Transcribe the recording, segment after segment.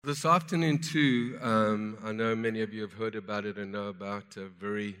This afternoon, too, I know many of you have heard about it and know about a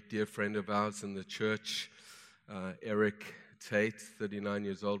very dear friend of ours in the church, Eric Tate, 39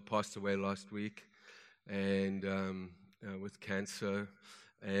 years old, passed away last week and with cancer.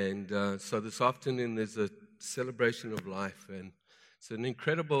 And so this afternoon there's a celebration of life, and it's an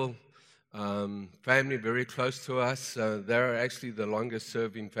incredible family, very close to us. They're actually the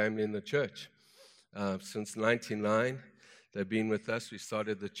longest-serving family in the church since 1999. They've been with us. We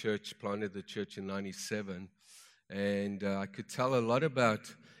started the church, planted the church in 97. And I could tell a lot about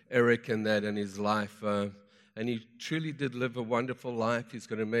Eric and that and his life. And he truly did live a wonderful life. He's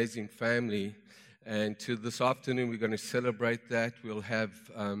got an amazing family. And this afternoon, we're going to celebrate that. We'll have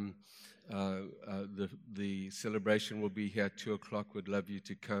the celebration will be here at 2 o'clock. We'd love you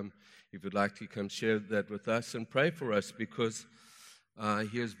to come. If you'd like to come share that with us and pray for us, because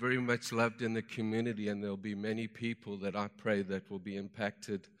he is very much loved in the community, and there'll be many people that I pray that will be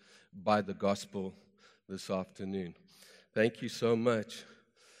impacted by the gospel this afternoon. Thank you so much.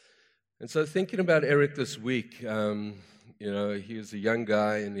 And so thinking about Eric this week, he was a young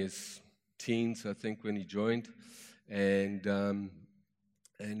guy in his teens, I think, when he joined, and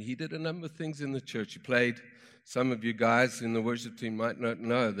he did a number of things in the church. He played. Some of you guys in the worship team might not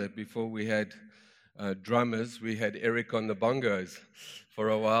know that before we had drummers, we had Eric on the bongos for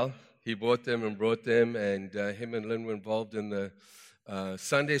a while. He bought them and brought them, and him and Lynn were involved in the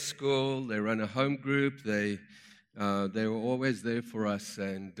Sunday school. They run a home group. They were always there for us,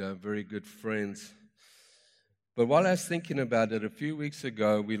 and very good friends. But while I was thinking about it, a few weeks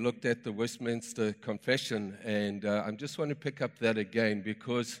ago, we looked at the Westminster Confession, and I just want to pick up that again,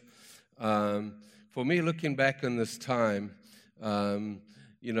 because for me, looking back on this time,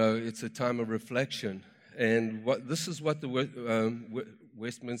 it's a time of reflection. And this is what the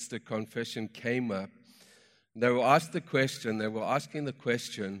Westminster Confession came up. They were asking the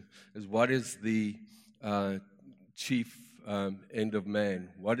question, is what is the chief end of man?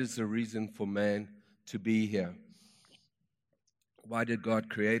 What is the reason for man to be here? Why did God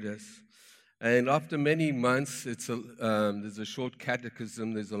create us? And after many months, there's a short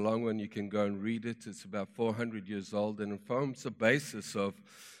catechism, there's a long one, you can go and read it. It's about 400 years old, and it forms the basis of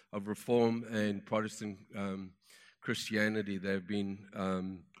Reform and Protestant Christianity. They've been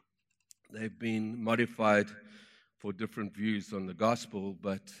modified for different views on the gospel,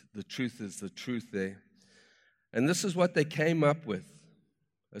 but the truth is the truth there. And this is what they came up with,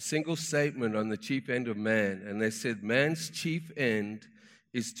 a single statement on the chief end of man. And they said, man's chief end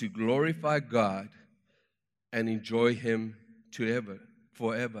is to glorify God and enjoy Him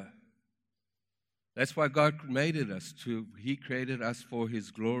forever. That's why God created us. He created us for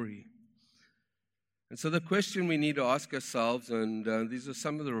His glory. And so the question we need to ask ourselves, and these are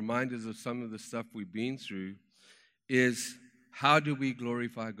some of the reminders of some of the stuff we've been through, is how do we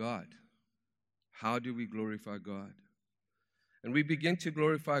glorify God? How do we glorify God? And we begin to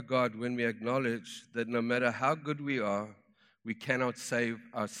glorify God when we acknowledge that no matter how good we are, we cannot save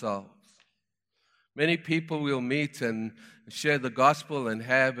ourselves. Many people will meet and share the gospel and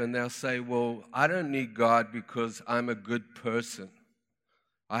they'll say, well, I don't need God because I'm a good person.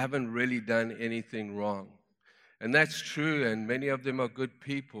 I haven't really done anything wrong. And that's true, and many of them are good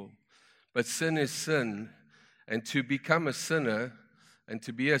people. But sin is sin, and to become a sinner and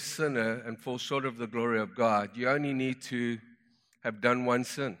to be a sinner and fall short of the glory of God, you only need to have done one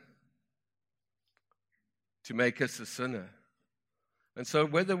sin to make us a sinner. And so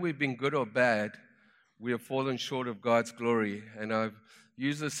whether we've been good or bad, we have fallen short of God's glory. And I've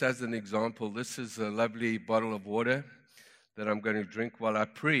used this as an example. This is a lovely bottle of water that I'm going to drink while I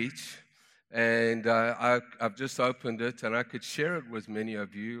preach. And I've just opened it, and I could share it with many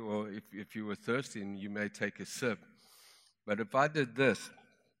of you, or if you were thirsty, and you may take a sip. But if I did this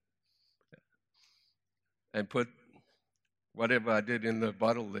and put whatever I did in the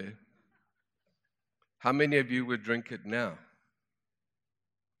bottle there, how many of you would drink it now?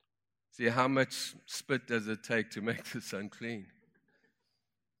 See, how much spit does it take to make this unclean?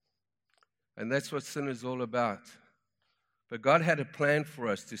 And that's what sin is all about. But God had a plan for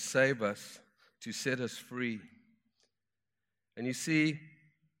us to save us, to set us free. And you see,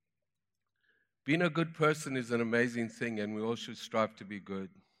 being a good person is an amazing thing, and we all should strive to be good.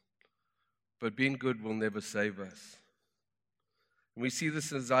 But being good will never save us. And we see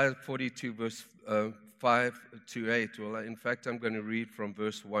this in Isaiah 42, verse 5 to 8. Well, in fact, I'm going to read from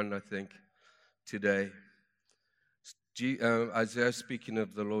verse 1, I think, today. Isaiah speaking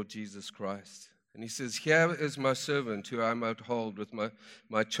of the Lord Jesus Christ. And he says, here is my servant who I might hold with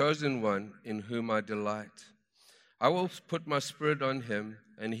my chosen one in whom I delight. I will put my spirit on him,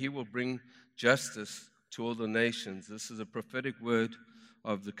 and he will bring justice to all the nations. This is a prophetic word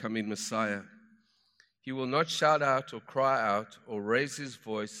of the coming Messiah. He will not shout out or cry out or raise his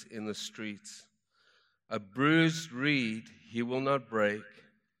voice in the streets. A bruised reed he will not break,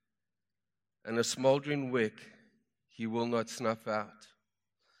 and a smoldering wick he will not snuff out.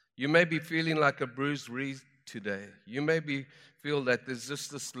 You may be feeling like a bruised reed today. You may feel that there's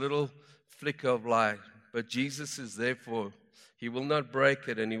just this little flicker of light, but Jesus is there for. He will not break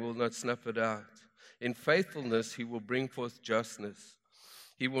it and he will not snuff it out. In faithfulness, he will bring forth justness.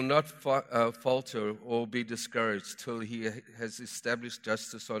 He will not falter or be discouraged till he has established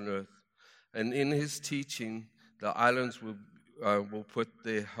justice on earth. And in his teaching, the islands will put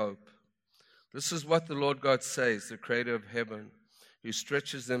their hope. This is what the Lord God says, the creator of heaven, who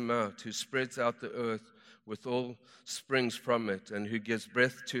stretches them out, who spreads out the earth with all springs from it, and who gives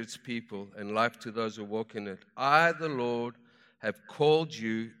breath to its people and life to those who walk in it. I, the Lord, have called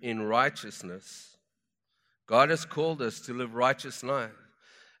you in righteousness. God has called us to live righteous life.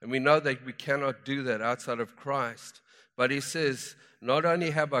 And we know that we cannot do that outside of Christ. But he says, not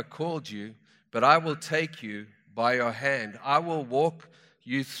only have I called you, but I will take you by your hand. I will walk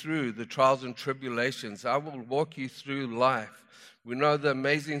you through the trials and tribulations. I will walk you through life. We know the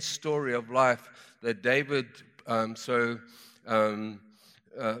amazing story of life that David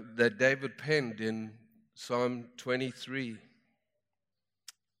penned in Psalm 23.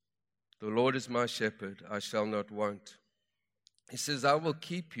 The Lord is my shepherd, I shall not want. He says, I will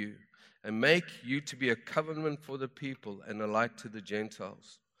keep you and make you to be a covenant for the people and a light to the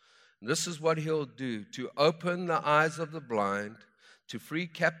Gentiles. And this is what he'll do, to open the eyes of the blind, to free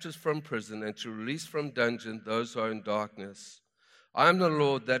captives from prison, and to release from dungeon those who are in darkness. I am the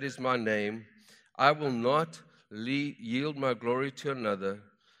Lord, that is my name. I will not yield my glory to another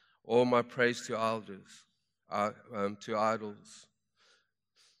or my praise to idols.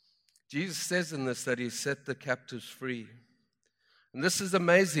 Jesus says in this that he set the captives free. And this is the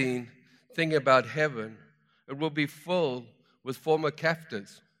amazing thing about heaven. It will be full with former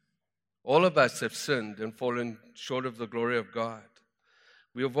captives. All of us have sinned and fallen short of the glory of God.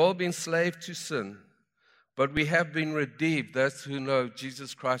 We have all been slaves to sin, but we have been redeemed, those who know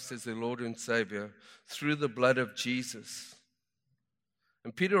Jesus Christ as their Lord and Savior, through the blood of Jesus.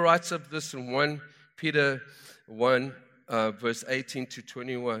 And Peter writes of this in 1 Peter 1, verse 18 to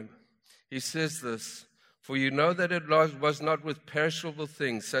 21. He says this, for you know that it was not with perishable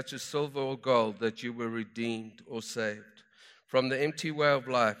things such as silver or gold that you were redeemed or saved from the empty way of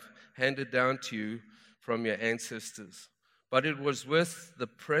life handed down to you from your ancestors. But it was with the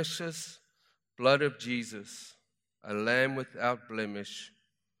precious blood of Jesus, a lamb without blemish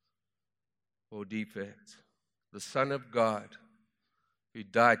or defect, the Son of God, who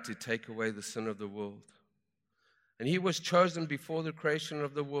died to take away the sin of the world. And he was chosen before the creation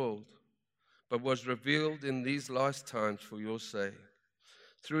of the world, but was revealed in these last times for your sake.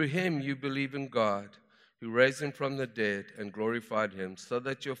 Through him you believe in God, who raised him from the dead and glorified him, so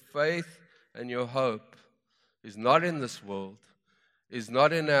that your faith and your hope is not in this world, is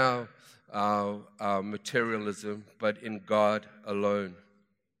not in our materialism, but in God alone.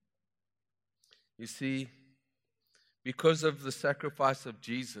 You see, because of the sacrifice of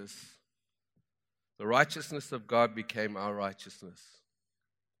Jesus, the righteousness of God became our righteousness.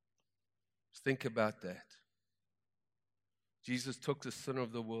 Just think about that. Jesus took the sin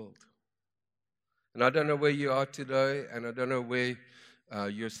of the world. And I don't know where you are today, and I don't know where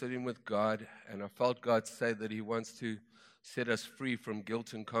you're sitting with God, and I felt God say that he wants to set us free from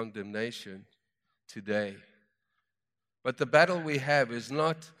guilt and condemnation today. But the battle we have is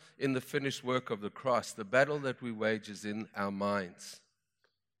not in the finished work of the cross. The battle that we wage is in our minds.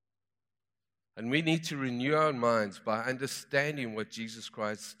 And we need to renew our minds by understanding what Jesus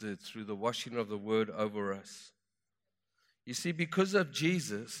Christ did through the washing of the word over us. You see, because of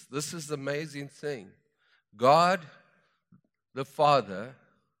Jesus, this is the amazing thing. God, the Father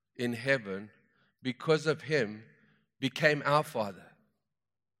in heaven, because of him, became our Father.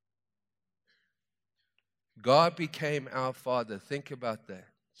 God became our Father. Think about that,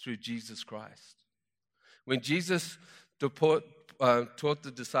 through Jesus Christ. When Jesus taught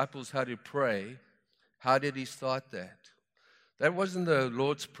the disciples how to pray, how did he start that? That wasn't the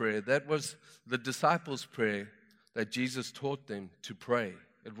Lord's Prayer. That was the disciples' prayer that Jesus taught them to pray.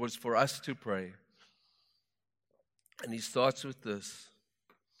 It was for us to pray. And he starts with this: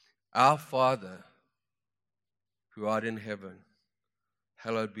 Our Father, who art in heaven,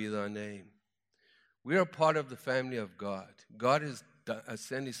 hallowed be thy name. We are part of the family of God. God has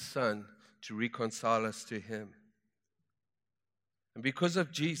sent his Son to reconcile us to him. And because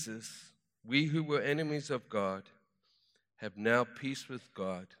of Jesus, we who were enemies of God have now peace with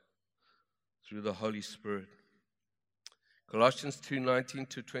God through the Holy Spirit. Colossians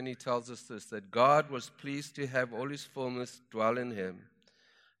 2:19-20 tells us this, that God was pleased to have all his fullness dwell in him,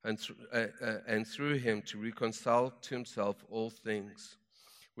 and through him to reconcile to himself all things,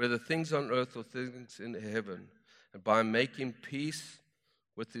 whether things on earth or things in heaven, and by making peace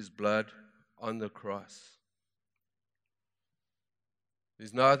with his blood on the cross.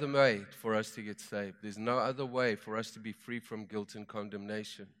 There's no other way for us to get saved. There's no other way for us to be free from guilt and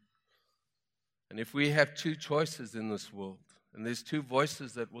condemnation. And if we have two choices in this world, and there's two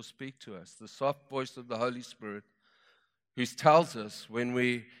voices that will speak to us, the soft voice of the Holy Spirit, who tells us when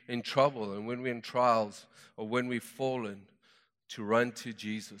we're in trouble and when we're in trials or when we've fallen, to run to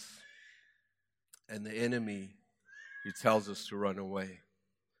Jesus, and the enemy who tells us to run away.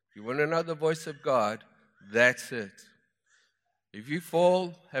 If you want another voice of God, that's it. If you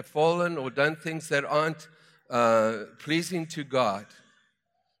have fallen, or done things that aren't pleasing to God,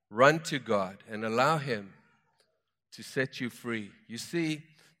 run to God and allow him to set you free. You see,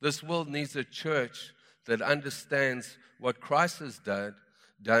 this world needs a church that understands what Christ has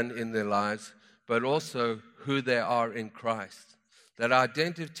done in their lives, but also who they are in Christ. That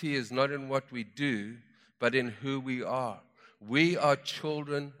identity is not in what we do, but in who we are. We are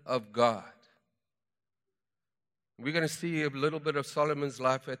children of God. We're going to see a little bit of Solomon's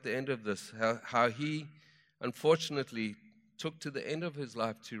life at the end of this, how he, unfortunately, took to the end of his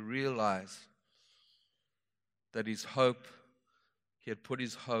life to realize that he had put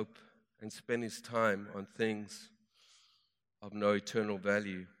his hope and spent his time on things of no eternal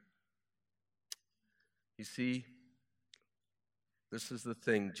value. You see, this is the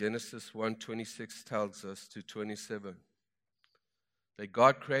thing. Genesis 1:26 tells us to 27, that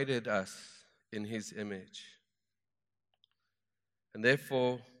God created us in his image. And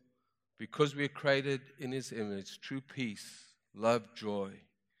therefore, because we are created in his image, true peace, love, joy,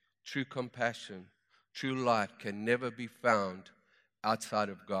 true compassion, true life can never be found outside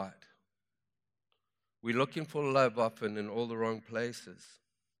of God. We're looking for love often in all the wrong places.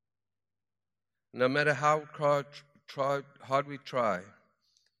 No matter how hard we try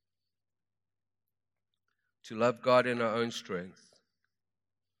to love God in our own strength,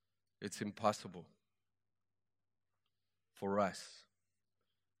 it's impossible for us,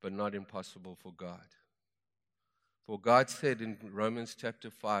 but not impossible for God. For God said in Romans chapter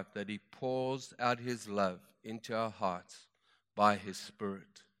 5 that he pours out his love into our hearts by his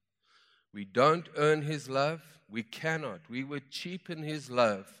Spirit. We don't earn his love. We cannot. We would cheapen his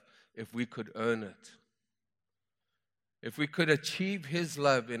love if we could earn it. If we could achieve his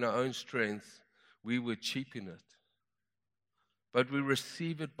love in our own strength, we would cheapen it. But we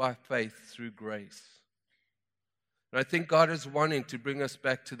receive it by faith through grace. And I think God is wanting to bring us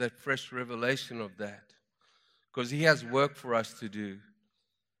back to that fresh revelation of that, because he has work for us to do,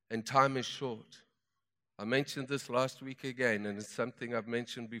 and time is short. I mentioned this last week again, and it's something I've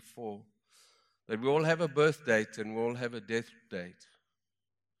mentioned before, that we all have a birth date and we all have a death date.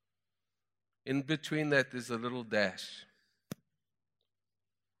 In between that, there's a little dash.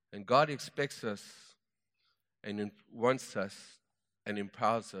 And God expects us and wants us and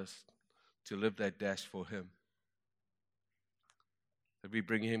empowers us to live that dash for him. That we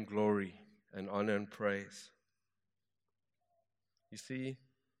bring him glory and honor and praise. You see,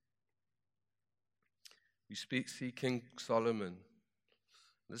 we see King Solomon.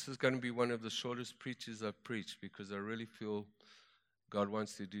 This is going to be one of the shortest preaches I've preached, because I really feel God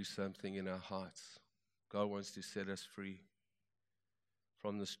wants to do something in our hearts. God wants to set us free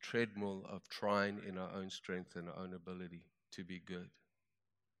from this treadmill of trying in our own strength and our own ability to be good.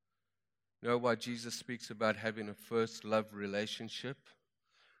 You know why Jesus speaks about having a first love relationship?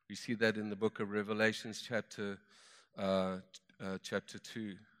 We see that in the book of Revelations chapter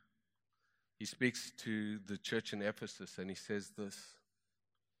 2. He speaks to the church in Ephesus and he says this: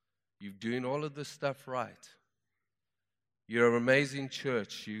 you're doing all of this stuff right. You're an amazing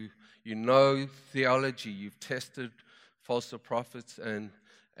church. You know theology. You've tested false prophets and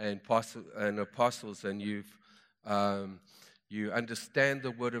apostles, and you understand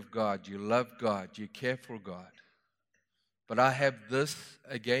the Word of God. You love God. You care for God. But I have this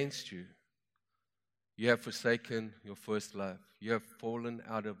against you. You have forsaken your first love. You have fallen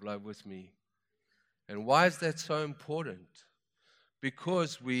out of love with me. And why is that so important?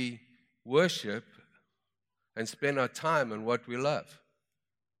 Because we worship and spend our time on what we love.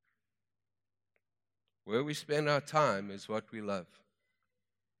 Where we spend our time is what we love.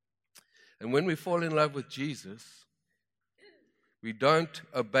 And when we fall in love with Jesus, we don't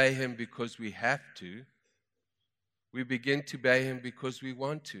obey him because we have to. We begin to obey him because we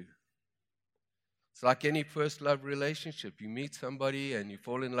want to. It's like any first love relationship. You meet somebody and you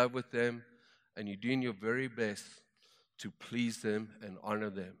fall in love with them, and you're doing your very best to please them and honor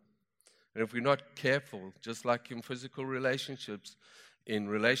them. And if we're not careful, just like in physical relationships, in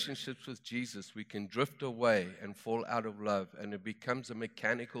relationships with Jesus, we can drift away and fall out of love, and it becomes a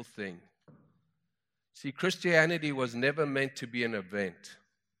mechanical thing. See, Christianity was never meant to be an event.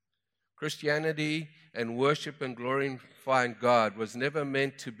 Christianity and worship and glorifying God was never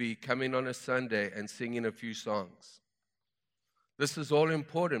meant to be coming on a Sunday and singing a few songs. This is all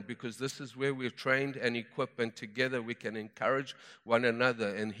important because this is where we're trained and equipped, and together we can encourage one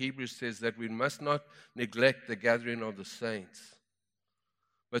another. And Hebrews says that we must not neglect the gathering of the saints.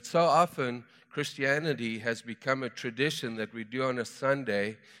 But so often, Christianity has become a tradition that we do on a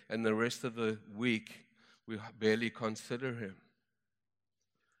Sunday, and the rest of the week we barely consider Him.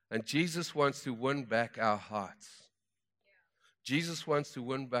 And Jesus wants to win back our hearts. Jesus wants to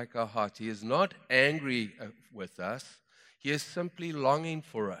win back our hearts. He is not angry with us. He is simply longing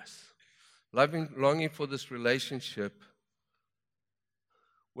for us, longing for this relationship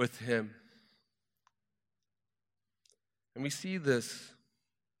with Him. And we see this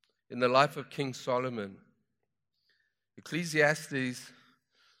in the life of King Solomon. Ecclesiastes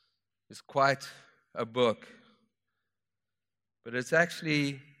is quite a book, but it's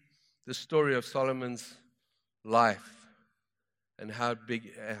actually the story of Solomon's life and how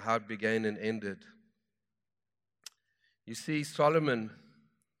it began and ended. You see, Solomon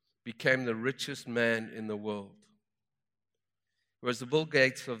became the richest man in the world. He was the Bill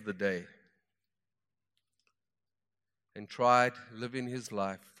Gates of the day and tried living his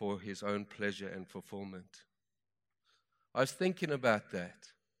life for his own pleasure and fulfillment. I was thinking about that.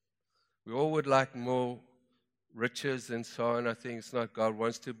 We all would like more riches and so on. I think it's not God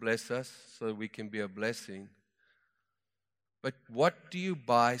wants to bless us so that we can be a blessing. But what do you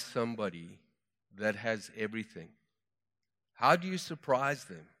buy somebody that has everything? How do you surprise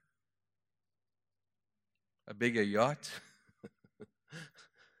them? A bigger yacht?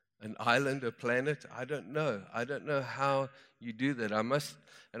 An island, a planet? I don't know. I don't know how you do that.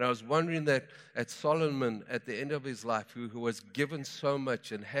 And I was wondering that at Solomon, at the end of his life, who was given so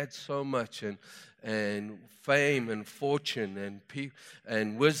much and had so much and fame and fortune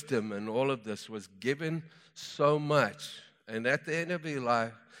and wisdom and all of this, was given so much. And at the end of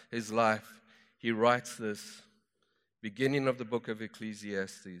his life, he writes this, beginning of the book of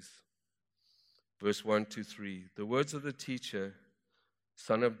Ecclesiastes, verse 1 to 3. The words of the teacher,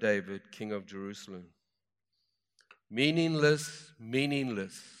 son of David, king of Jerusalem. Meaningless,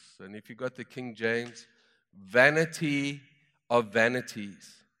 meaningless. And if you got the King James, vanity of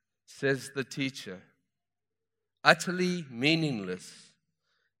vanities, says the teacher. Utterly meaningless.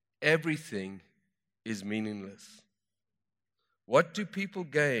 Everything is meaningless. What do people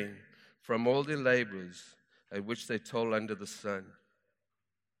gain from all their labors at which they toil under the sun?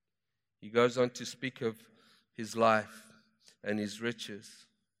 He goes on to speak of his life and his riches.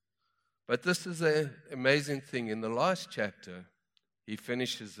 But this is an amazing thing. In the last chapter, he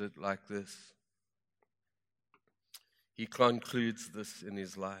finishes it like this. He concludes this in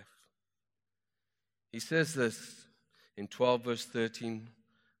his life. He says this in 12 verse 13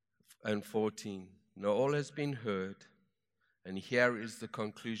 and 14. Now all has been heard, and here is the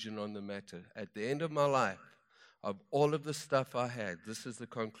conclusion on the matter. At the end of my life, of all of the stuff I had, this is the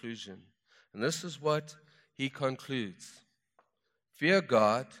conclusion. And this is what he concludes. Fear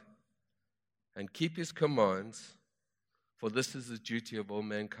God and keep His commands, for this is the duty of all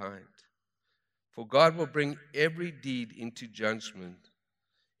mankind. For God will bring every deed into judgment,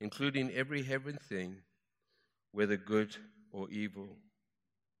 including every heaven thing, whether good or evil.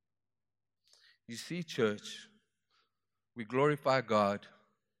 You see, church, we glorify God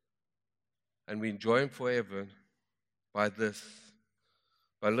and we enjoy Him forever by this,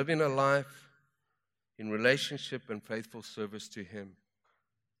 by living a life in relationship and faithful service to Him,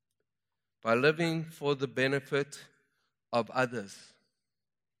 by living for the benefit of others.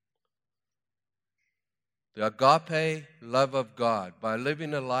 The agape love of God, by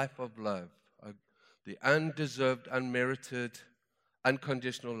living a life of love, the undeserved, unmerited,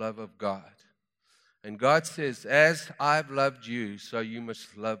 unconditional love of God. And God says, as I've loved you, so you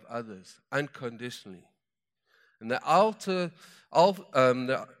must love others unconditionally. And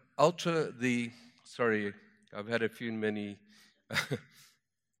sorry, I've had a few many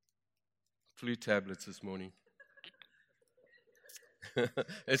flu tablets this morning.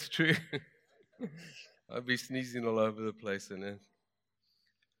 It's true. I'll be sneezing all over the place in it.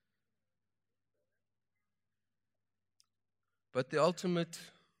 But the ultimate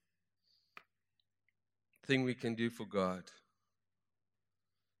thing we can do for God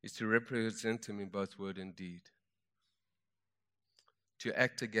is to represent Him in both word and deed, to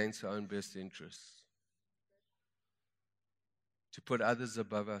act against our own best interests. to put others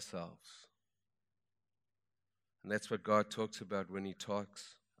above ourselves. And that's what God talks about when he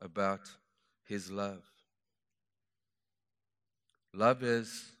talks about his love. Love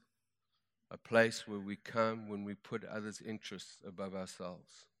is a place where we come when we put others' interests above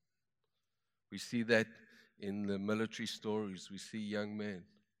ourselves. We see that in the military stories. We see young men,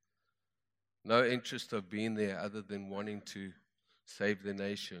 no interest of being there other than wanting to save the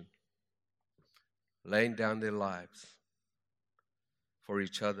nation, laying down their lives for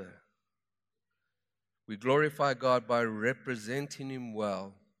each other. We glorify God by representing him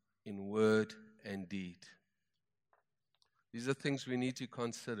well in word and deed. These are things we need to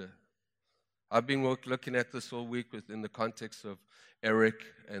consider. I've been looking at this all week within the context of Eric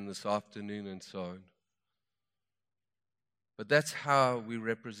and this afternoon and so on. But that's how we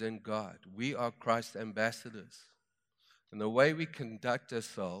represent God. We are Christ's ambassadors. And the way we conduct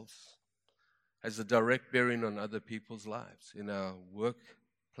ourselves has a direct bearing on other people's lives, in our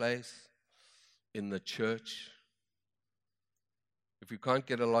workplace, in the church. If we can't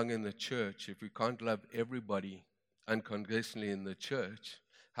get along in the church, if we can't love everybody unconditionally in the church,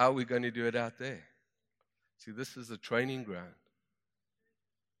 how are we going to do it out there? See, this is a training ground.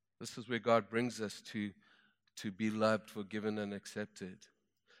 This is where God brings us to be loved, forgiven, and accepted.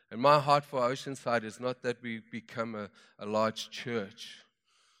 And my heart for Oceanside is not that we become a large church,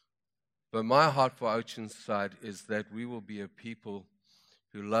 but my heart for Oceanside is that we will be a people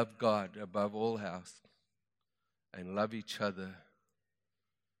who love God above all else and love each other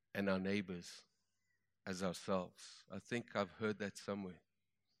and our neighbors as ourselves. I think I've heard that somewhere.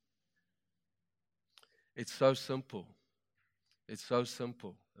 It's so simple. It's so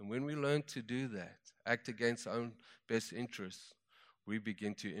simple. And when we learn to do that, act against our own best interests, we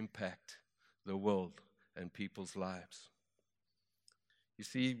begin to impact the world and people's lives. You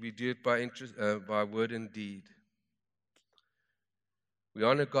see, we do it by word and deed. We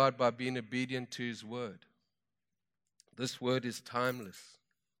honor God by being obedient to his word. This word is timeless.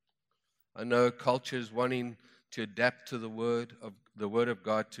 I know culture is wanting to adapt to the word of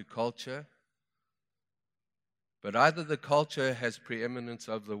God to culture. But either the culture has preeminence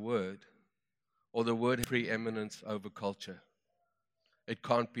over the word, or the word has preeminence over culture. It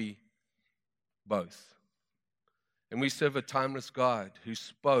can't be both. And we serve a timeless God who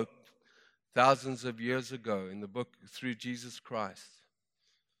spoke thousands of years ago in the book through Jesus Christ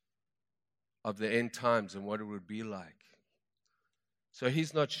of the end times and what it would be like. So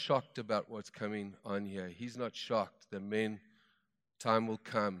he's not shocked about what's coming on here. He's not shocked that time will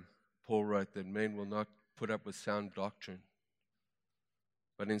come, Paul wrote, that men will not put up with sound doctrine,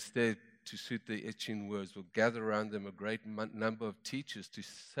 but instead, to suit their itching words, will gather around them a great number of teachers to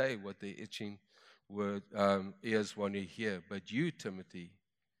say what their itching ears want to hear. But you, Timothy,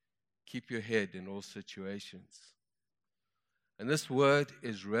 keep your head in all situations. And this word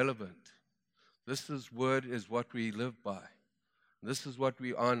is relevant. This word is what we live by. This is what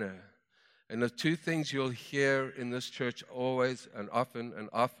we honor. And the two things you'll hear in this church always and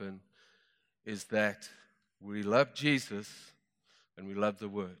often is that we love Jesus and we love the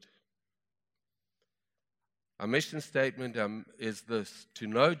word. Our mission statement is this: to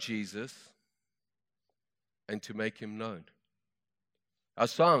know Jesus and to make him known. Our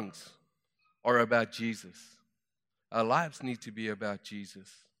songs are about Jesus. Our lives need to be about Jesus.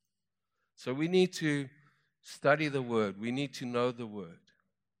 So we need to study the word. We need to know the word.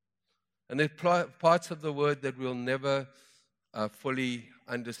 And there are parts of the word that we'll never fully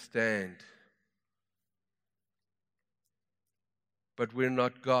understand. But we're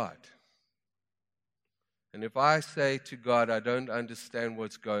not God. And if I say to God, I don't understand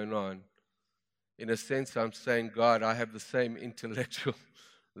what's going on, in a sense I'm saying, God, I have the same intellectual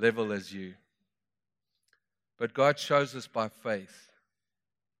level as you. But God shows us by faith.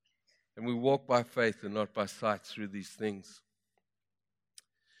 And we walk by faith and not by sight through these things.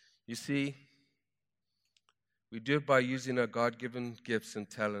 You see, we do it by using our God-given gifts and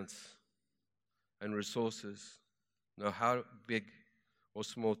talents and resources, know how big or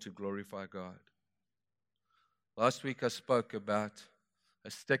small, to glorify God. Last week I spoke about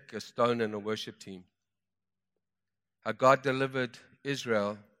a stick, a stone, and a worship team. How God delivered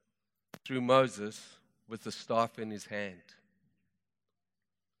Israel through Moses with the staff in his hand.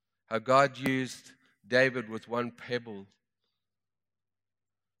 How God used David with one pebble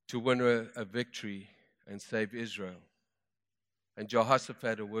to win a victory and save Israel. And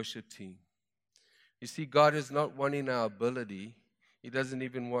Jehoshaphat, a worship team. You see, God is not wanting our ability. He doesn't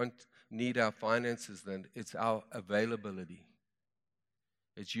even need our finances then. It's our availability.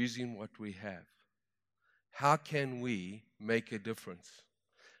 It's using what we have. How can we make a difference?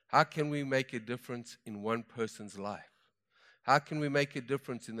 How can we make a difference in one person's life? How can we make a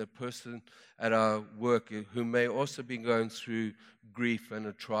difference in the person at our work who may also be going through grief and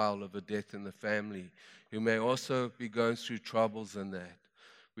a trial of a death in the family, who may also be going through troubles in that?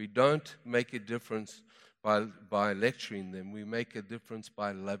 We don't make a difference by lecturing them. We make a difference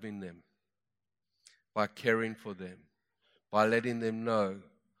by loving them, by caring for them, by letting them know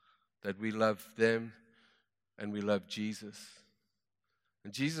that we love them and we love Jesus.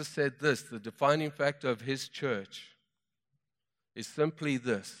 And Jesus said this, the defining factor of his church is simply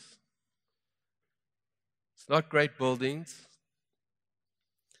this. It's not great buildings.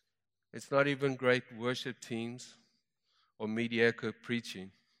 It's not even great worship teams or mediocre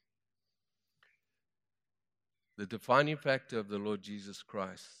preaching. The defining factor of the Lord Jesus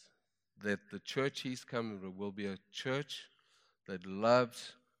Christ, that the church he's coming to will be a church that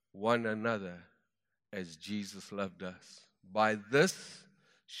loves one another as Jesus loved us. By this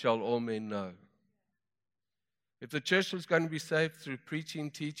shall all men know. If the church was going to be saved through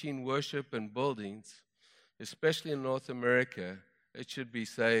preaching, teaching, worship, and buildings, especially in North America, it should be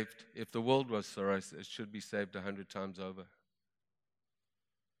saved. If the world was sorry, it should be saved 100 times over.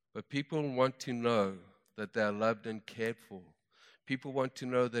 But people want to know that they are loved and cared for. People want to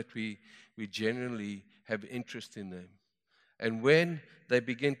know that we genuinely have interest in them. And when they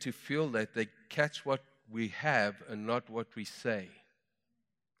begin to feel that, they catch what we have and not what we say.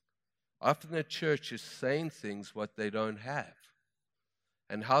 Often the church is saying things what they don't have.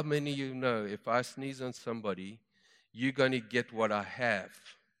 And how many of you know if I sneeze on somebody, you're going to get what I have,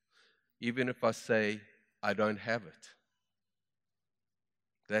 even if I say I don't have it?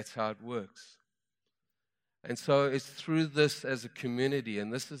 That's how it works. And so it's through this as a community,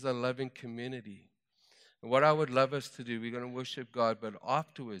 and this is a loving community. And what I would love us to do, we're going to worship God, but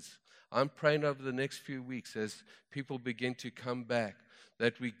afterwards, I'm praying over the next few weeks as people begin to come back,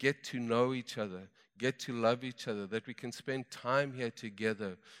 that we get to know each other, get to love each other, that we can spend time here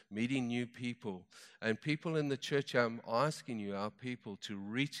together, meeting new people. And people in the church, I'm asking you, our people, to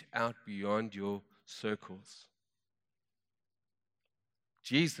reach out beyond your circles.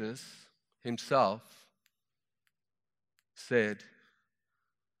 Jesus himself said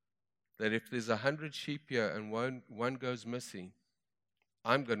that if there's 100 sheep here and one goes missing,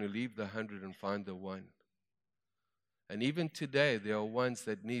 I'm going to leave the 100 and find the one. And even today, there are ones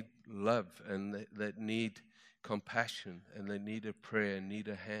that need love and that need compassion and they need a prayer and need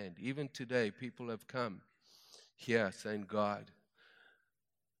a hand. Even today, people have come here saying, God,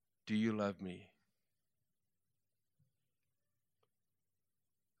 do you love me?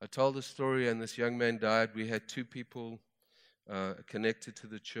 I told the story and this young man died. We had two people connected to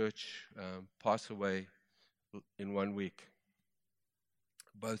the church pass away in 1 week,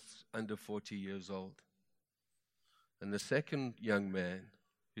 both under 40 years old. And the second young man,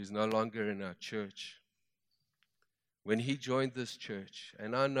 who's no longer in our church, when he joined this church,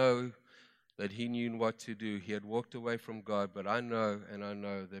 and I know that he knew what to do. He had walked away from God, but I know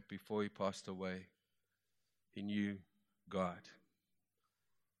that before he passed away, he knew God.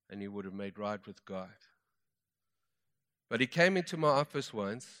 And he would have made right with God. But he came into my office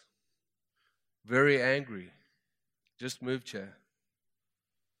once, very angry, just moved here.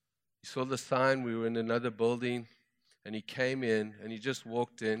 He saw the sign, we were in another building, and he came in, and he just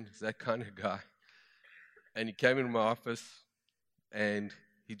walked in. He's that kind of guy. And he came into my office, and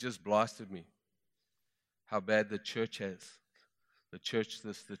he just blasted me. How bad the church has. The church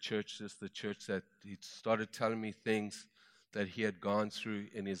this, the church this, the church that. He started telling me things that he had gone through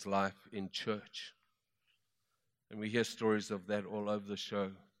in his life in church. And we hear stories of that all over the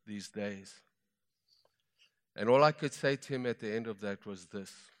show these days. And all I could say to him at the end of that was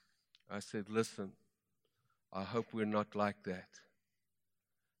this. I said, listen, I hope we're not like that.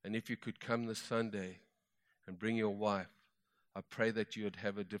 And if you could come this Sunday and bring your wife, I pray that you would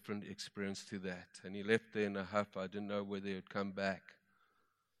have a different experience to that. And he left there in a huff. I didn't know whether he would come back.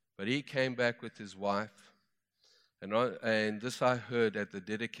 But he came back with his wife. And this I heard at the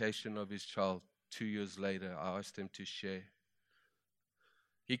dedication of his child 2 years later. I asked him to share.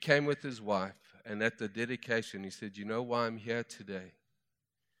 He came with his wife, and at the dedication, he said, you know why I'm here today?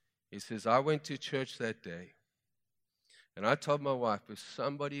 He says, I went to church that day, and I told my wife, if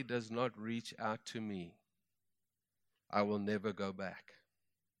somebody does not reach out to me, I will never go back.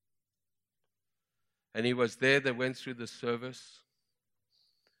 And he was there that went through the service.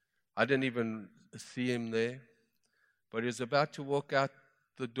 I didn't even see him there. But he was about to walk out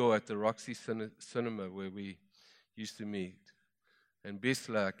the door at the Roxy Cinema where we used to meet. And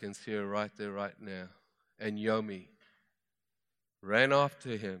Bisla, I can see her right there right now, and Yomi ran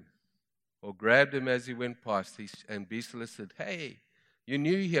after him or grabbed him as he went past. And Bisla said, hey, you're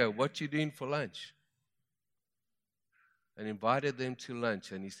new here. What you doing for lunch? and invited them to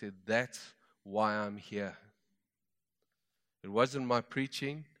lunch. And he said, that's why I'm here. It wasn't my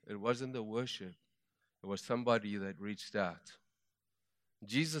preaching. It wasn't the worship. It was somebody that reached out.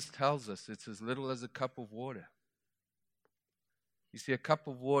 Jesus tells us it's as little as a cup of water. You see, a cup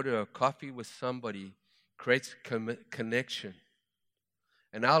of water or coffee with somebody creates connection.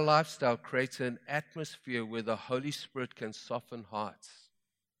 And our lifestyle creates an atmosphere where the Holy Spirit can soften hearts.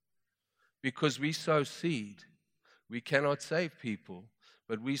 Because we sow seed. We cannot save people,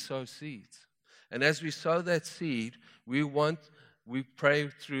 but we sow seeds. And as we sow that seed, we pray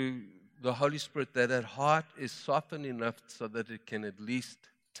through the Holy Spirit that heart is softened enough so that it can at least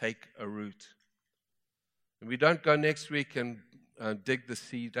take a root. And we don't go next week and dig the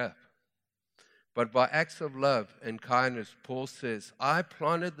seed up. But by acts of love and kindness, Paul says, I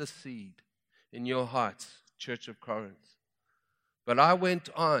planted the seed in your hearts, Church of Corinth. But I went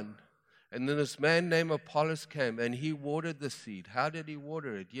on, and then this man named Apollos came, and he watered the seed. How did he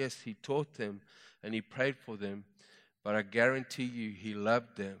water it? Yes, he taught them, and he prayed for them. But I guarantee you, he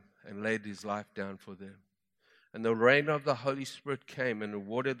loved them and laid his life down for them. And the rain of the Holy Spirit came and it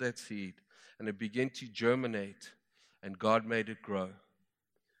watered that seed, and it began to germinate, and God made it grow.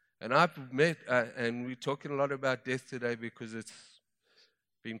 And I've met, and we're talking a lot about death today because it's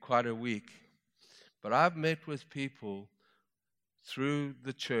been quite a week. But I've met with people through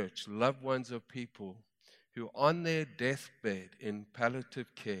the church, loved ones of people, who on their deathbed in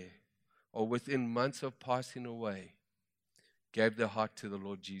palliative care or within months of passing away, gave their heart to the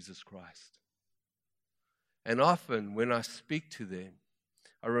Lord Jesus Christ. And often when I speak to them,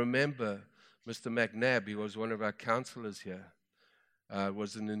 I remember Mr. McNabb, he was one of our counselors here,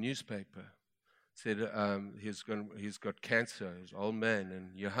 was in the newspaper, said he's got cancer, he's an old man, and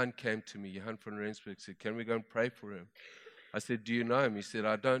Johan came to me, Johan van Rensburg, said, can we go and pray for him? I said, do you know him? He said,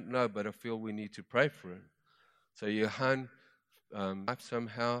 I don't know, but I feel we need to pray for him. So Johan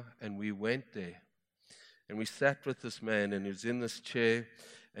somehow, and we went there. And we sat with this man, and he was in this chair,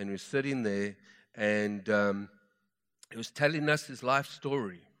 and we were sitting there, and he was telling us his life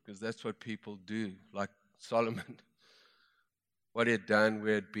story, because that's what people do, like Solomon, what he had done, where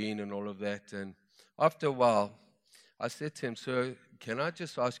he had been, and all of that. And after a while, I said to him, sir, can I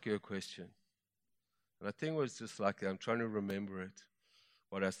just ask you a question? And I think it was just like that. I'm trying to remember it,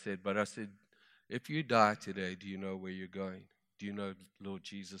 what I said. But I said, if you die today, do you know where you're going? Do you know Lord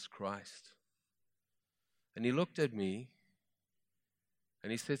Jesus Christ? And he looked at me,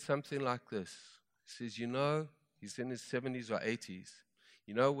 and he said something like this. He says, you know, he's in his 70s or 80s.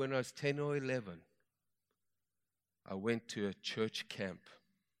 You know, when I was 10 or 11, I went to a church camp.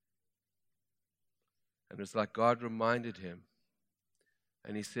 And it was like God reminded him.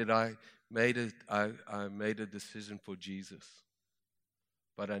 And he said, I made a decision for Jesus,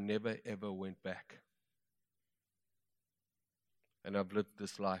 but I never, ever went back. And I've lived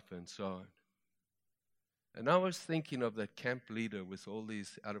this life and so on. And I was thinking of that camp leader with all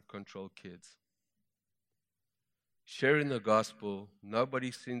these out-of-control kids. Sharing the gospel,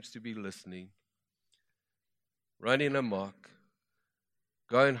 nobody seems to be listening. Running amok,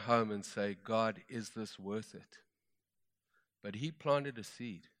 going home and say, God, is this worth it? But he planted a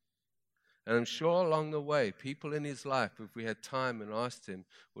seed. And I'm sure along the way, people in his life, if we had time and asked him,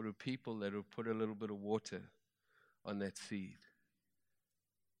 would be people that would put a little bit of water on that seed.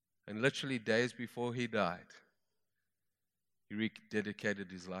 And literally days before he died, he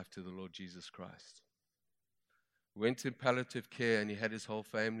rededicated his life to the Lord Jesus Christ. Went to palliative care, and he had his whole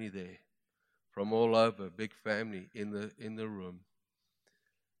family there, from all over, big family in the room.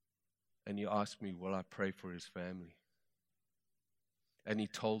 And he asked me, will I pray for his family? And he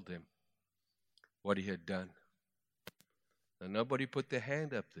told them what he had done. And nobody put their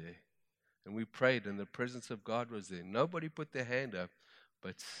hand up there. And we prayed, and the presence of God was there. Nobody put their hand up,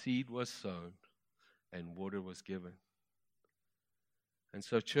 but seed was sown and water was given. And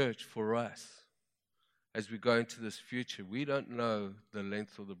so, church, for us, as we go into this future, we don't know the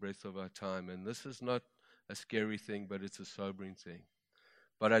length or the breadth of our time. And this is not a scary thing, but it's a sobering thing.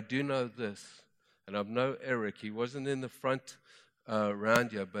 But I do know this, and I know Eric, he wasn't in the front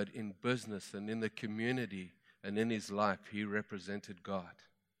around here, but in business and in the community and in his life, he represented God.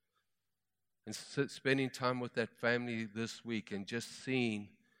 And spending time with that family this week and just seeing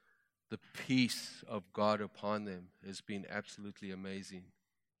the peace of God upon them has been absolutely amazing.